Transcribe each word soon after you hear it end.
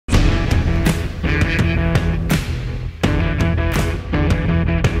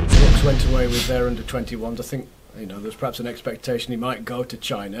away with their under-21s. I think there's perhaps an expectation he might go to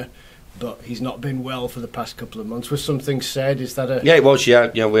China, but he's not been well for the past couple of months. Was something said? Is that a... Yeah, it was.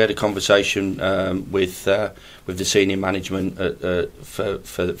 Yeah, we had a conversation with the senior management for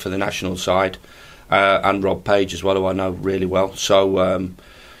the national side, and Rob Page as well, who I know really well. So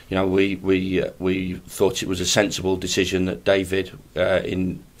we thought it was a sensible decision that David,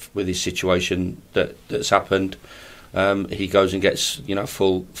 with his situation that's happened, he goes and gets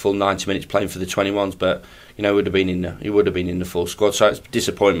full 90 minutes playing for the 21s, but he would have been in the full squad. So it's a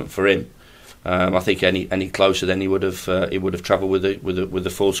disappointment for him. I think any closer than he would have travelled with the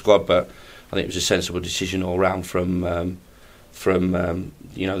full squad, but I think it was a sensible decision all round from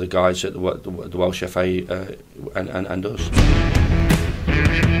the guys at the Welsh FA and us.